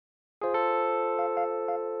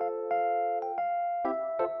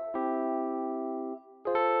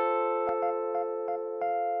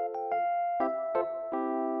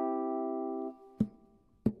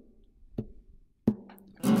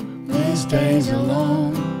days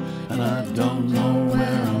alone, and I don't know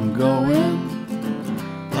where I'm going.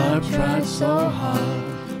 I've tried so hard,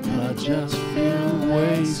 but I just feel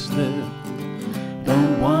wasted.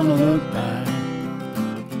 Don't wanna look back.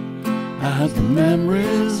 I have the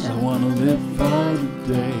memories, I wanna live for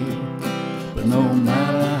the day. But no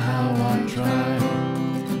matter how I try,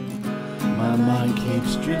 my mind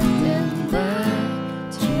keeps drifting back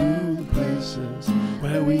to places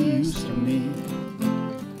where we used to meet.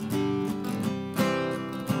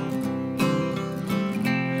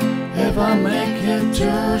 If I make it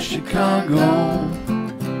to Chicago,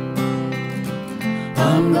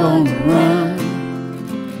 I'm gonna run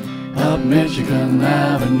up Michigan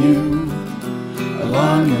Avenue,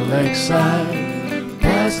 along the lakeside,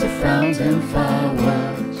 past the fountain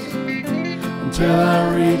fireworks, until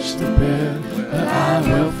I reach the pier where I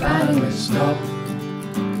will finally stop.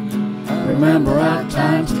 Remember our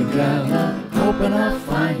times together, hoping I'll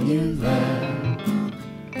find you there.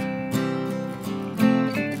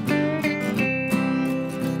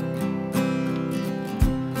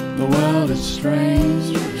 The world is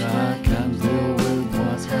strange, I can't deal with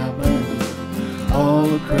what's happening. All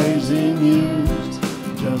the crazy news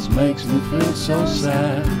just makes me feel so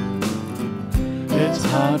sad. It's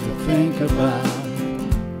hard to think about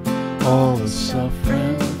all the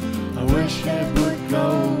suffering. I wish it would go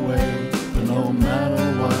away, but no matter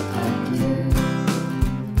what I do,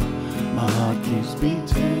 my heart keeps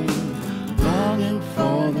beating, longing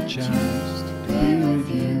for the chance to be with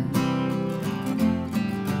you.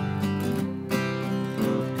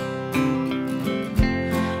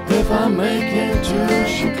 If I make it to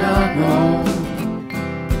Chicago,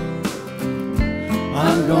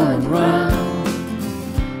 I'm gonna run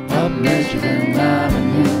up Michigan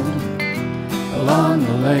Avenue, along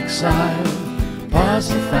the lakeside,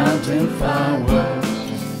 past the fountain fireworks,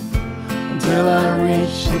 until I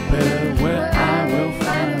reach the pier where I will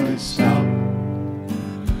finally stop.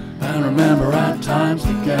 And remember our times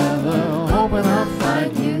together, hoping I'll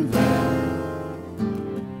find you there.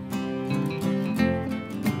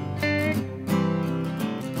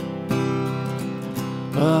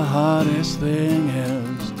 The hardest thing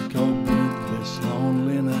is to cope with this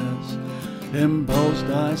loneliness,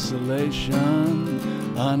 imposed isolation,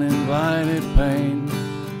 uninvited pain.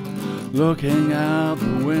 Looking out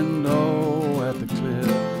the window at the clear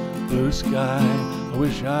blue sky, I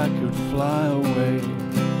wish I could fly away,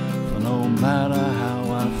 for no matter how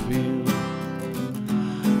I feel,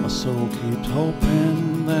 my soul keeps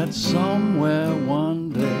hoping that somewhere one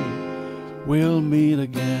day we'll meet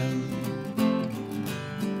again.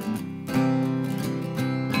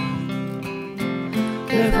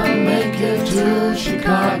 If I make it to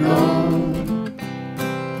Chicago,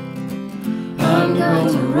 I'm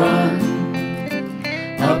gonna run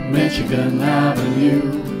up Michigan Avenue,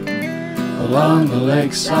 along the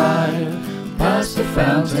lakeside, past the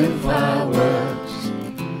fountain fireworks,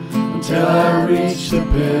 until I reach the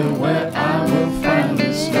pier where I will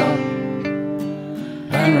finally stop.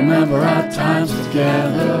 And remember our times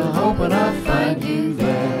together, hoping I'll find you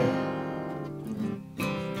there.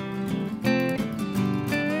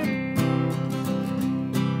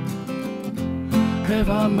 If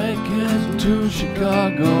I make it to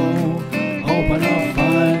Chicago, hoping I'll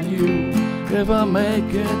find you. If I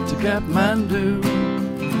make it to Kathmandu,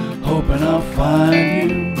 hoping I'll find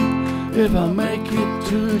you. If I make it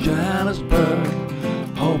to Johannesburg,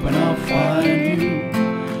 hoping I'll find you.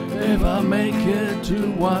 If I make it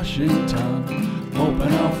to Washington,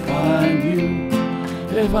 hoping I'll find you.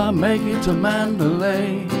 If I make it to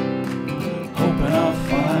Mandalay, hoping I'll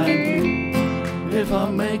find you. If I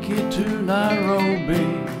make it to Nairobi,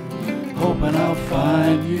 hoping I'll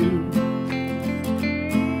find you.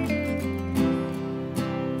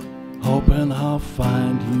 Hoping I'll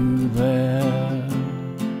find you there.